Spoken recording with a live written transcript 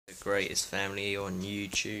greatest family on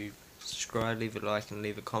YouTube. Subscribe, leave a like and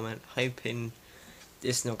leave a comment. Hoping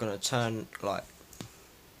this not gonna turn like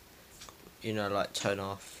turn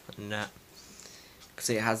off and that, because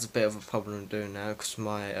it has a bit of a problem doing now because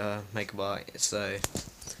my megabyte. So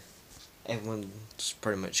everyone's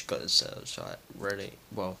pretty much got themselves ready.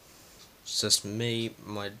 Well, it's just me,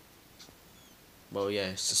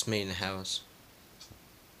 it's just me in the house.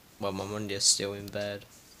 Well, my mum is still in bed.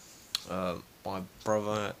 My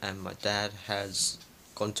brother and my dad has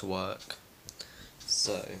gone to work.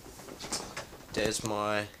 So there's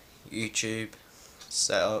my YouTube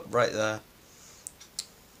set up right there.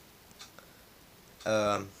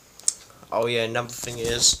 Oh yeah, another thing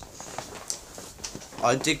is,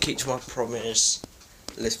 I did keep to my promise,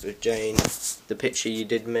 Elizabeth Jane, the picture you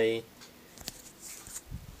did me,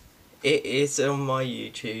 it is on my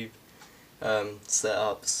YouTube set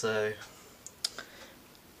up, so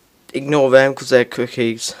ignore them because they're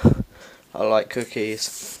cookies. I like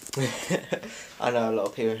cookies. I know a lot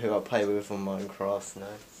of people who I play with on Minecraft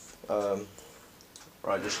now.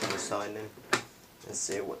 Right, just gonna sign in and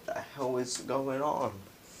see what the hell is going on.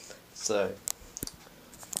 So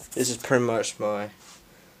this is pretty much my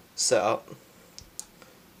setup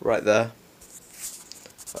right there.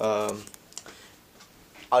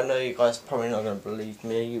 I know you guys probably not gonna believe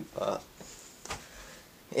me, but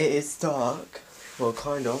it is dark. Well,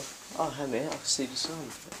 kind of. Oh, hey mate, I can see the sun.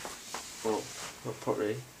 Well, not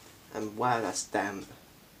properly. And wow, that's damp.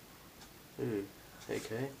 Ooh,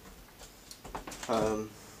 okay.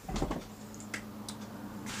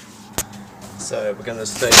 So we're gonna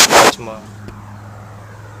say goodbye to my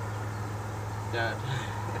dad.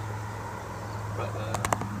 Right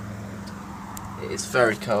there. It is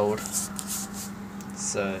very cold.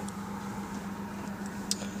 So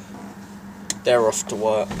they're off to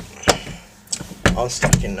work. I'm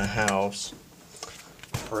stuck in the house,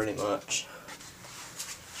 pretty much.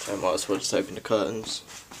 So I might as well just open the curtains.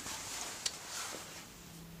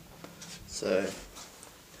 So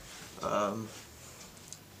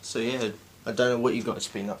yeah, I don't know what you guys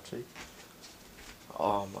have been up to.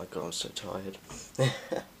 Oh my god, I'm so tired.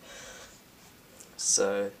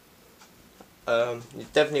 So, you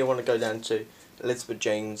definitely want to go down to Elizabeth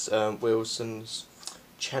James Wilson's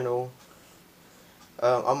channel.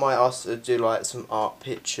 I might ask her to do like some art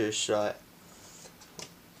pictures, like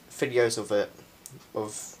videos of it,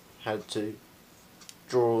 of how to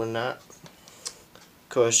draw and that,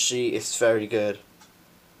 because she is very good.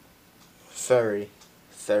 Very,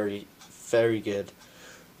 very, very good.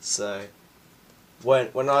 So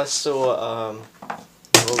when I saw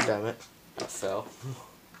oh damn it, I fell.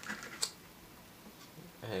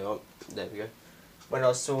 Hang on, there we go. When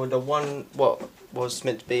I saw the one what was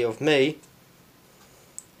meant to be of me,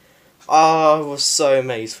 I was so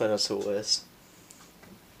amazed when I saw this,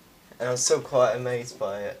 and I'm still quite amazed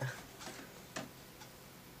by it.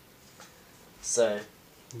 So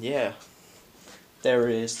yeah, there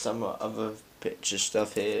is some other picture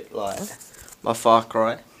stuff here, like my Far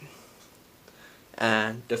Cry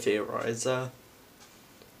and the Theorizer.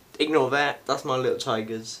 Ignore that, that's my little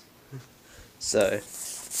tigers. So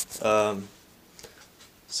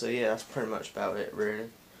yeah, that's pretty much about it really.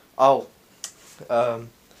 Oh,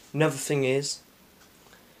 another thing is,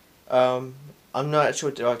 I'm not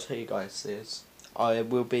sure did I tell you guys this. I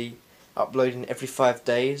will be uploading every 5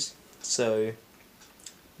 days, so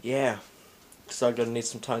yeah, because I'm going to need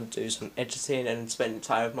some time to do some editing and spending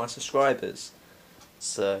time with my subscribers.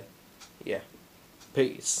 So yeah,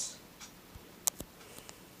 peace.